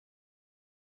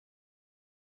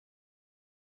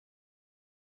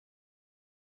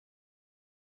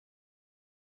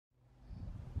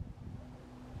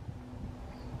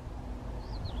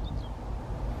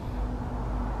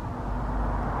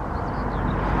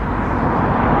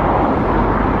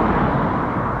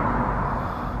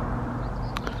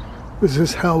This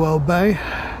is Helwell Bay,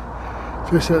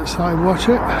 just outside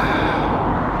Watchet,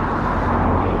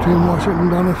 between Watchet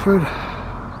and Doniford,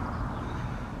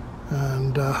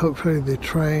 and hopefully the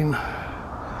train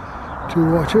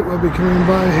to Watchet will be coming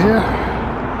by here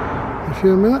in a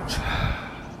few minutes.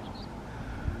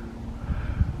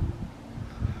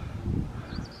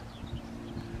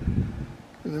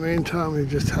 In the meantime, we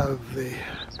just have the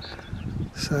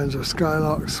sounds of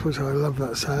skylarks, which I love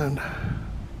that sound.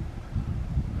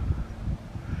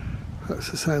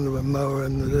 That's the sound of a mower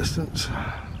in the distance.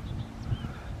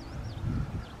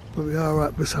 But we are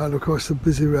right beside, of course, the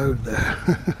busy road there.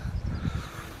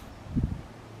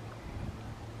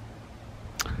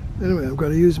 Anyway, I've got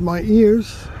to use my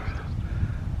ears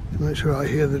to make sure I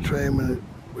hear the train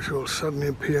which will suddenly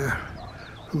appear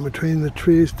from between the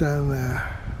trees down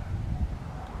there.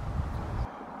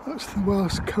 That's the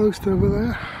Welsh coast over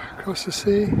there, across the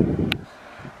sea.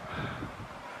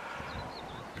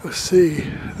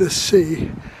 This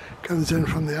sea comes in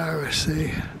from the Irish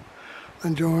Sea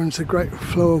and joins a great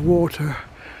flow of water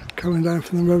coming down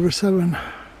from the River Severn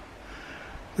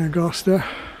near Gloucester,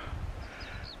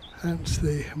 hence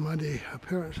the muddy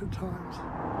appearance at times.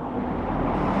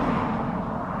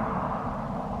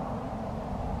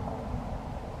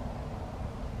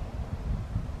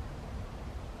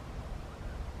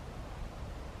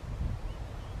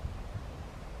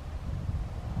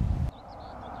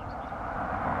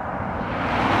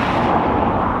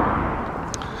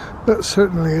 That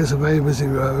certainly is a very busy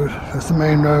road. That's the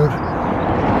main road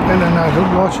in and out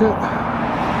of Watchet.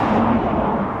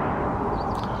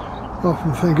 I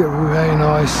often think it would be very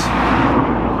nice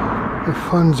if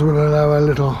funds would allow a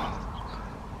little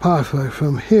pathway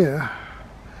from here,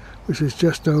 which is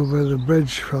just over the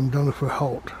bridge from Doniford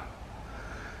Holt.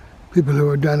 People who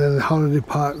are down in the holiday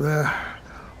park there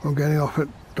or getting off at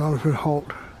Doniford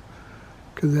Holt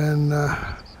could then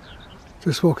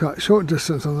just walk out a short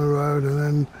distance on the road and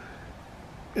then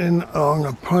in along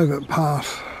a private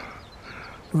path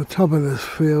to the top of this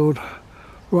field,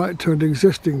 right to an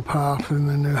existing path in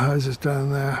the new houses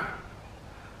down there.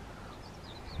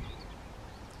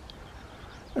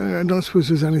 I don't suppose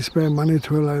there's any spare money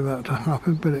to allow that to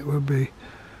happen, but it would be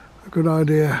a good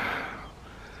idea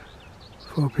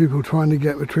for people trying to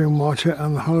get between Watchet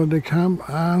and the holiday camp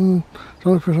and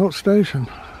Doniford Holt Station.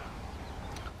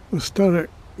 The historic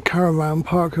caravan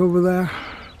park over there,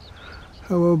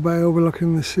 Helwell Bay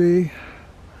overlooking the sea.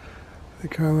 The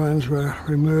caravans were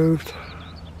removed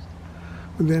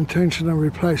with the intention of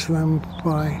replacing them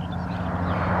by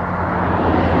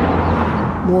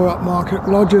more upmarket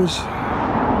lodges.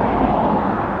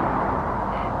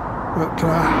 But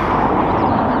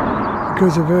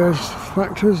because of various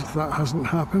factors, that hasn't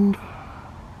happened.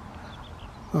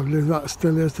 I believe that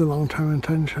still is the long-term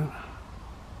intention.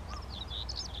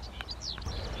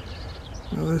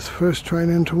 Now, this first train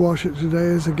into Watchet today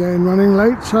is again running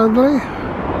late, sadly.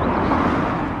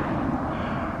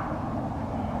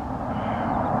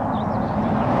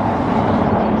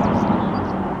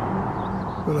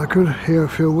 But I could hear a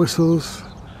few whistles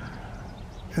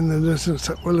in the distance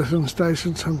at Willerton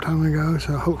Station some time ago,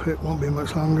 so hopefully it won't be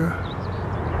much longer.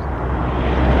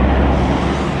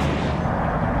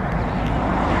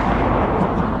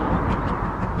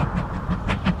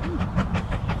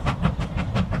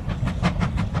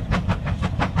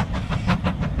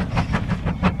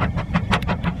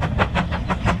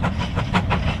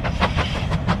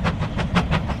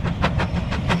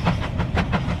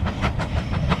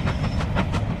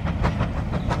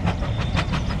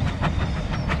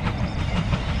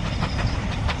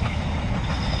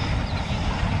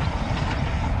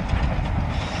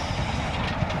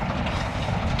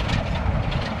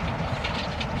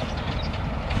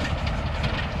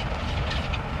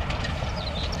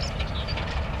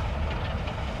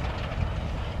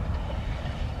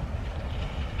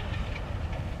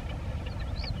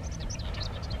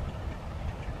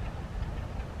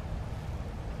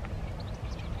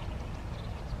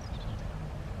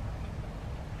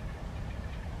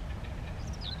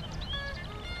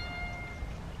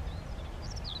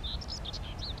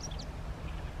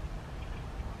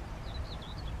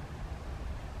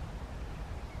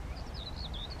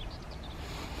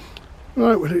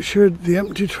 Right, well the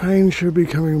empty train should be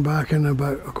coming back in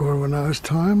about a quarter of an hour's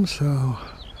time, so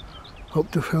hope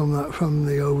to film that from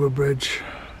the overbridge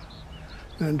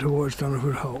and towards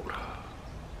Doniford Holt.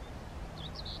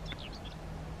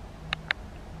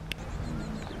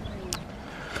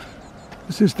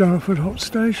 This is Doniford Holt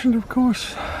Station, of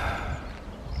course,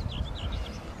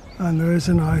 and there is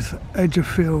a nice edge of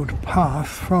field path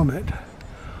from it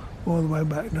all the way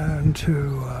back down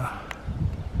to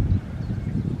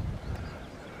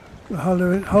the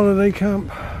holiday camp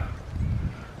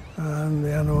and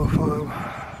the animal farm.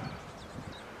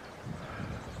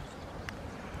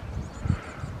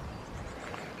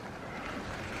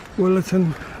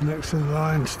 Willerton, next in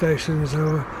line, station is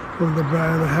over the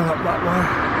brow of the hill up that way.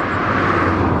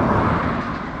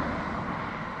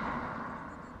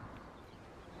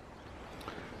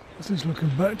 This is looking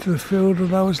back to the field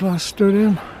that I was last stood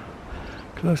in,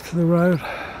 close to the road.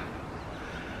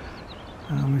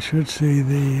 And we should see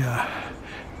the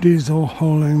diesel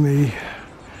hauling the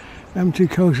empty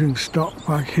coaching stock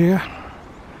back here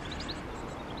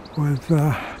with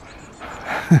a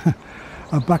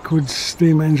backwards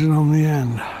steam engine on the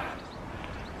end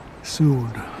soon.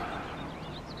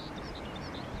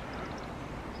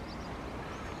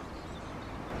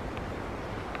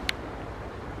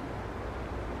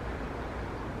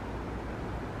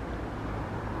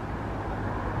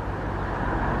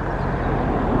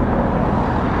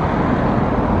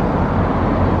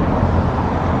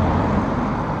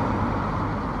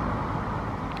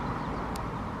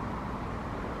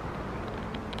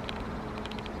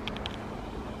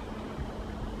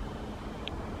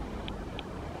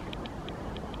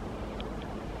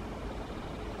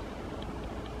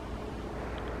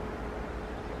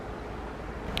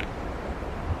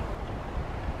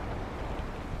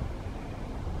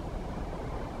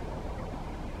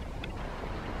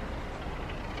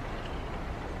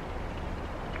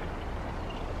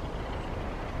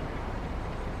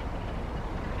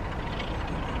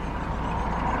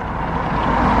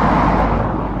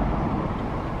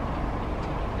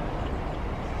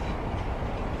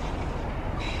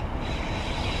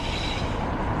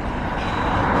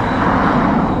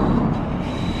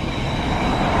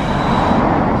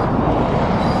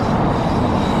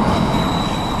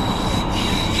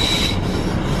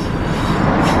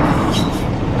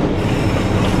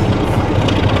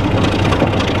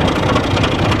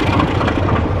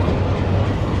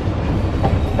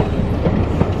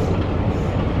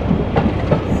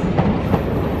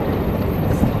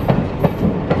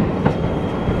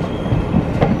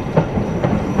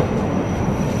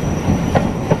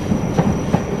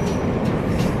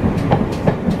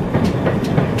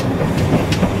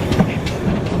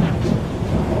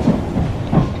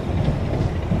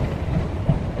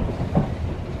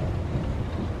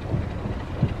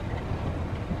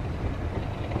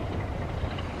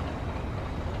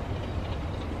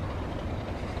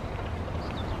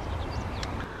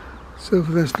 So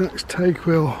for this next take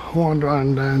we'll wander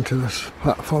on down to this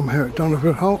platform here at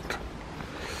Doniford Halt.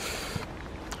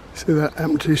 See that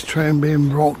empties train being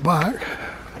brought back.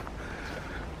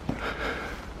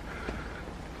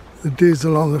 The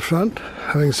diesel on the front,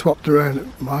 having swapped around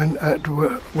at mine at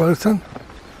Willerton,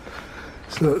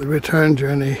 so that the return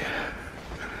journey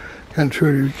can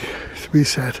truly be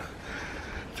said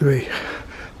to be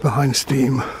behind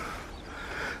steam.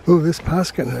 Oh, this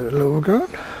path's getting a little overgrown.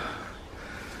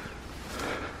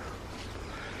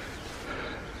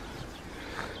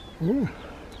 Yeah.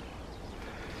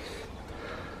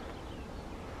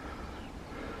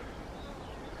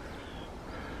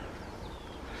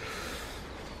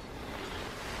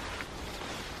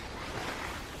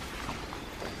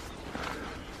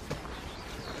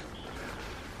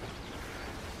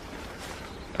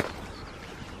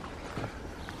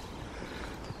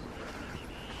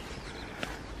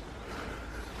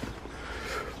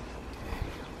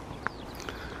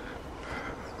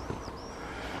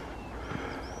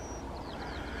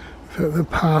 The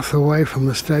path away from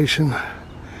the station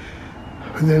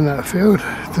within that field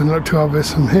doesn't look too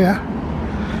obvious from here,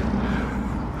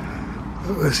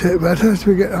 but we'll see it better as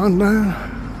we get on down.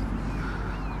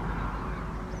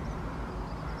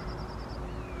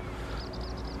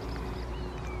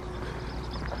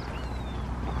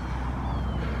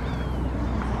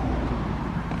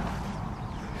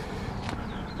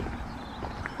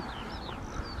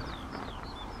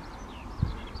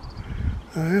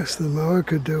 Yes, the mower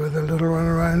could do with a little run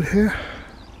around here.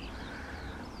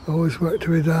 Always work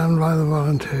to be done by the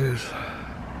volunteers.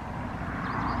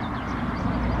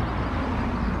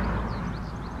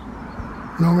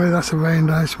 Normally that's a very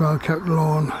nice, well kept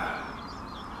lawn.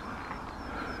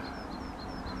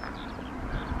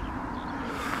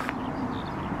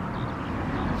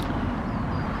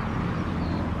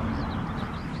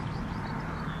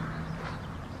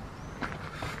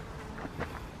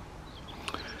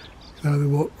 Now they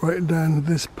walk right down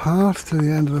this path to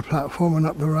the end of the platform and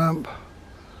up the ramp,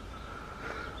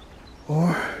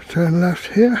 or turn left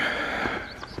here.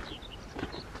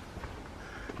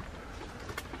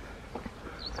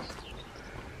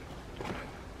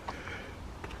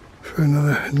 For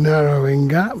another narrowing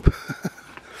gap.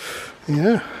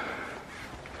 Yeah.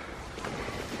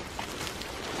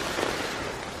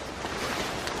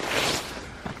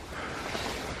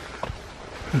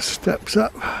 The steps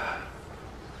up.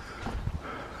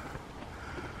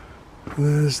 And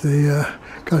there's the,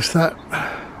 gosh, that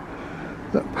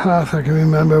path I can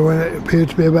remember when it appeared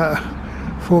to be about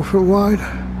 4 foot wide.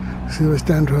 So it's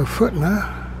down to a foot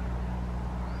now.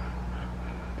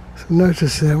 So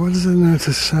notice there, what does the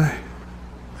notice say?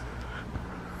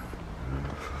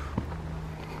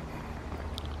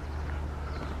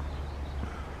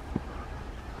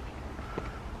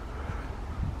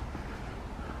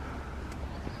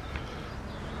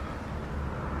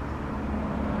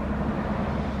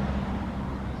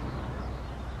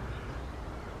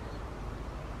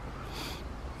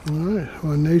 Alright,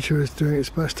 well, nature is doing its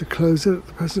best to close it at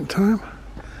the present time,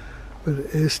 but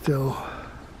it is still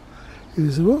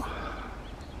usable.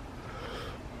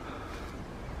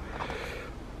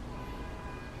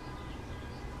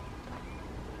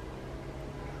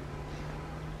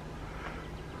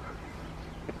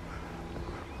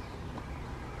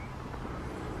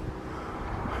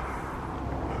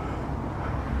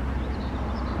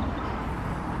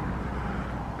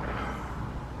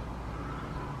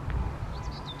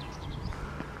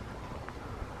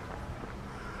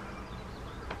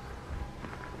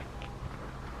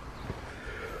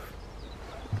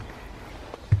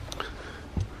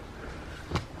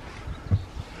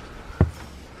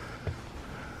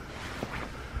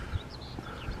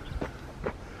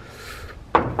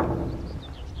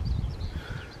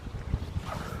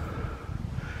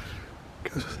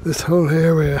 This whole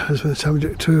area has been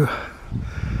subject to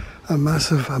a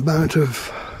massive amount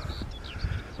of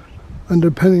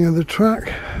underpinning of the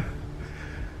track.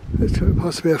 It's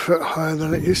possibly a foot higher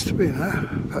than it used to be now.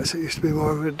 Perhaps it used to be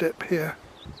more of a dip here.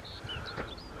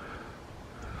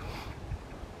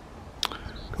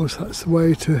 Of course, that's the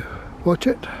way to watch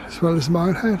it, as well as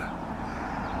Minehead.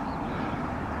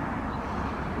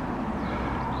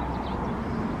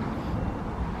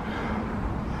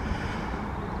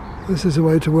 This is the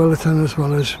way to Willerton as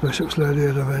well as Bishop's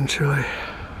Lydeard eventually.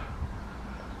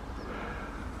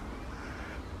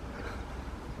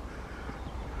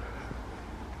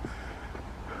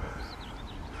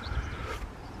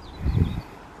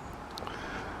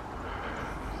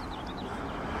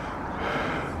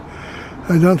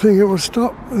 I don't think it will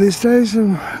stop these days,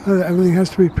 and everything has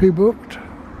to be pre-booked.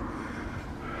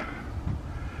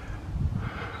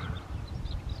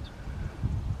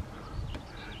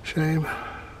 Shame.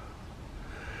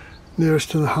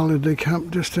 Nearest to the holiday camp,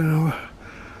 just over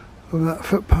that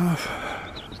footpath.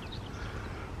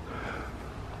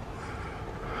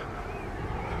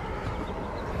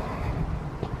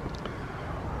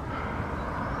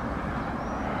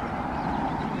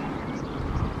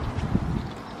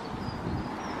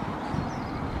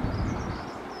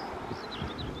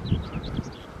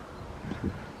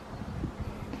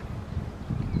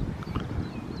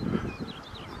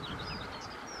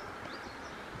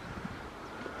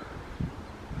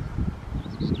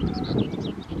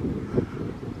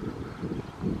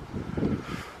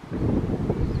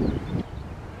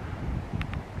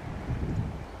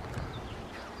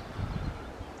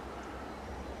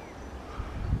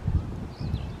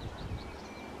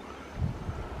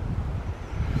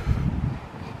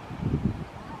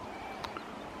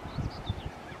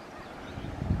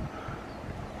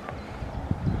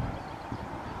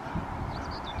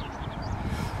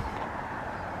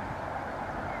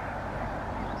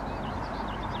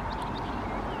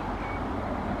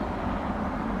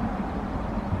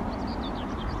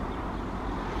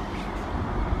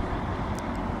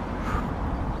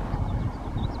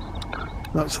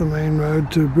 That's the main road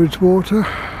to Bridgewater.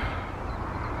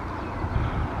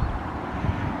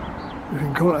 You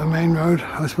can call it a main road.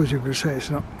 I suppose you could say it's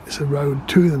not. It's a road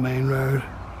to the main road.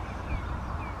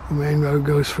 The main road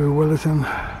goes through Willerton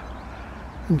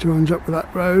and joins up with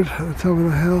that road at the top of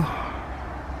the hill.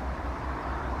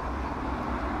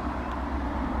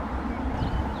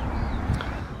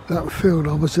 That field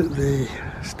opposite the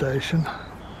station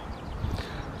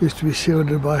used to be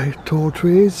shielded by tall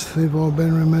trees. They've all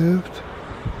been removed.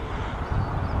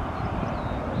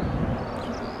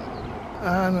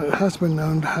 And it has been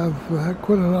known to have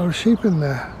quite a lot of sheep in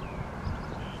there.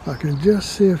 I can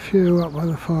just see a few up by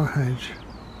the far hedge.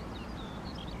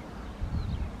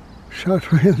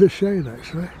 Sheltering in the shade,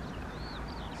 actually.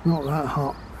 It's not that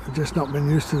hot. I've just not been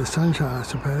used to the sunshine, I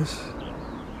suppose.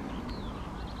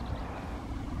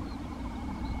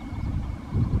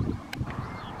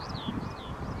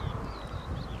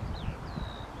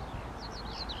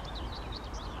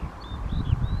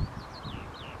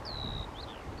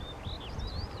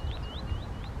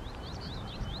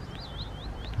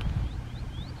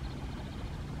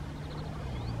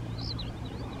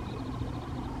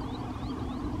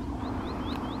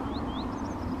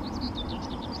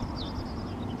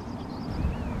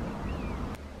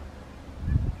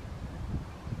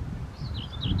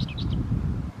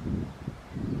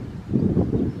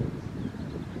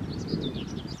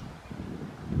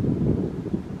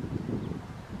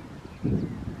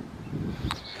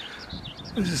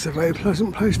 This is a very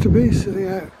pleasant place to be, sitting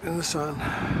out in the sun,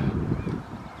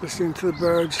 listening to the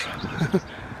birds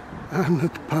and the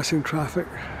passing traffic.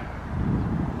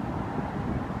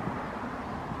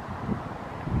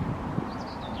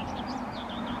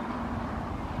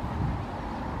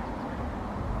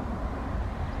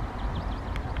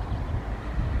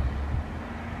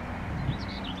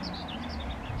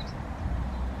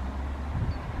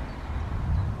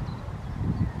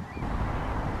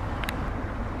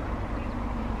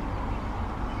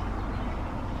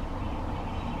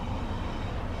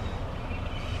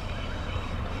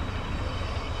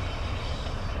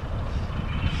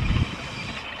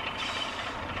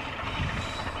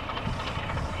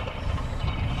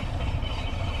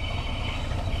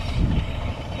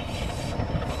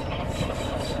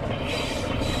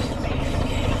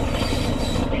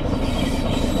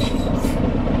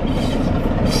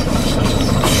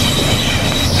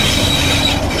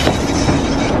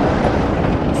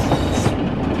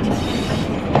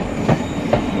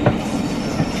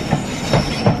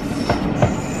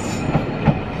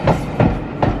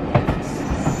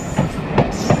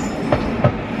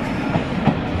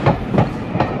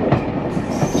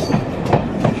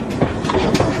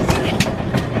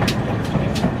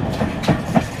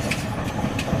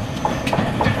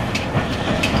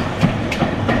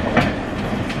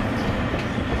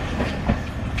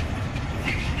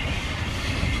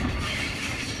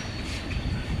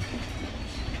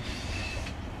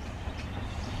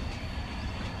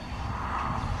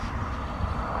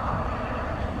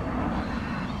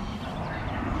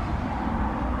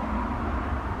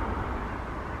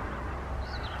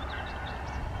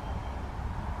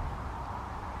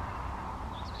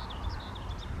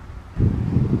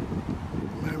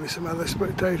 Some other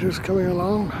spectators coming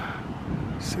along,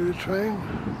 see the train,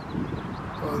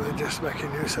 or they're just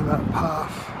making use of that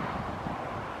path,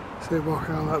 so they're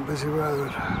walking on that busy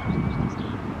road.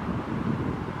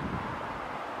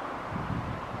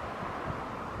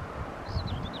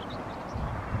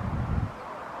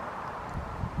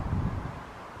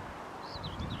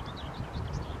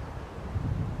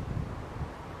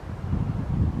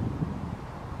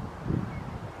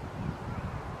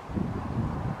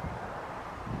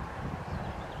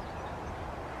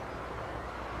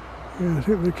 Yeah, I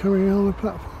think they're coming on the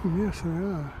platform. Yes, they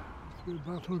are. There's a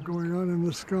battle going on in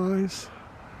the skies.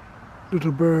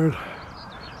 Little bird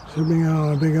zooming in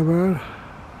on a bigger bird.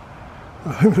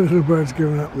 I think the little bird's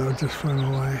given up now, just flown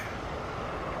away.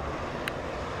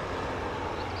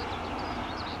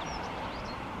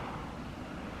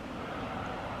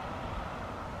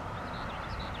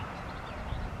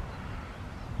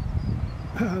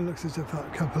 It looks as if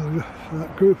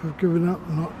that group have given up,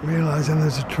 not realising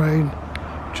there's a train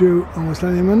due almost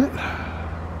any minute.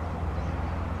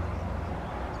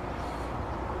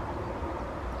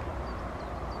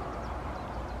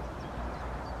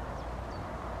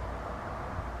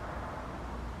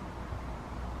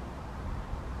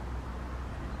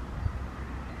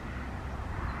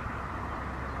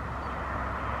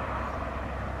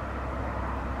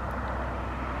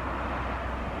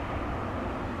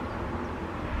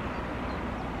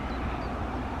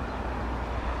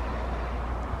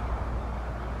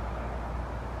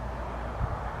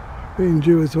 Being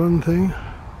due is one thing,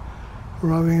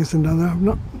 arriving is another. I've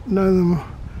not known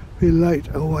them be late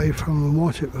away from and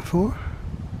watch it before.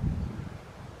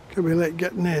 Could be late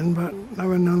getting in, but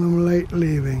never known them late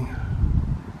leaving.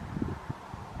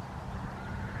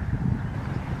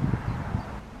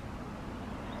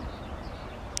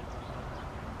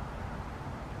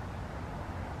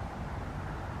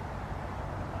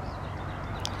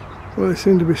 Well, they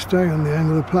seem to be staying on the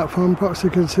end of the platform. Perhaps you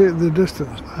can see it in the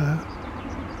distance now.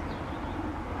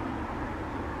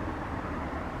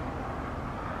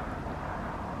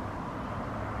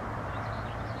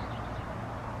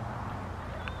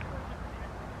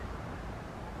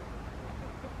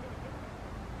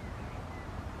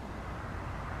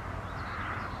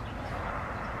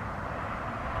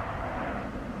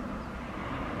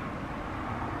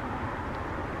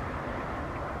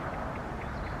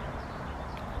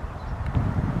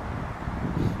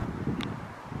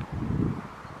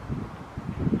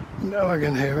 Now I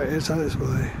can hear it, it's on its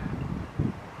way.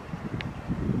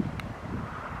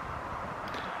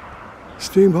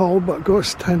 Steam haul, but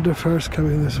ghost tender first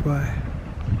coming this way.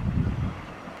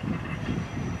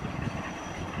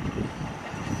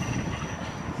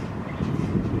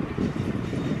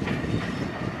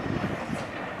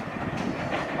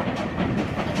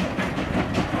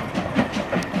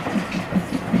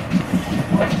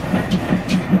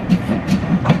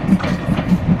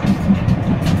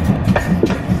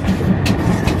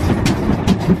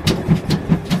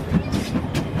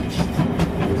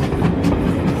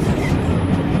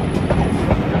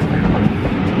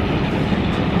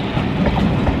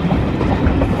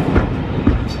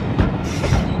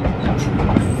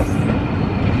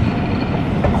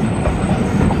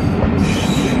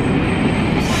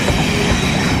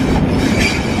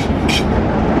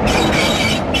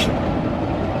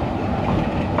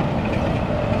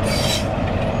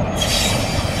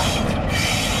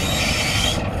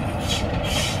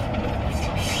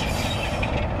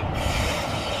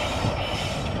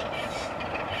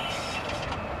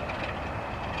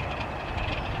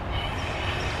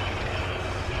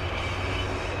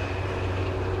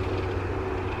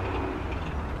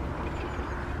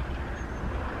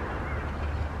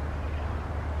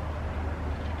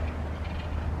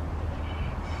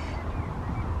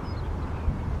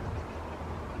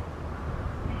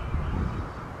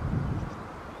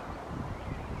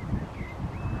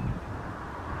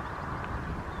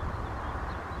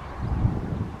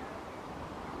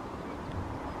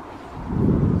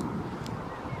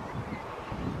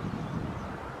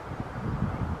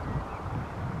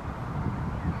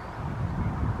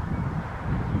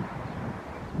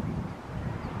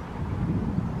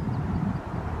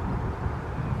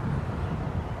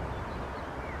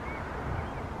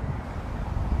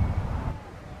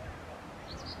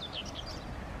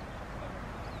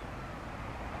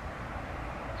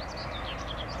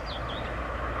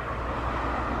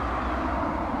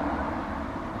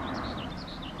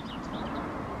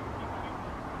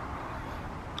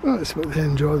 Well, let's let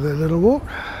them enjoy their little walk.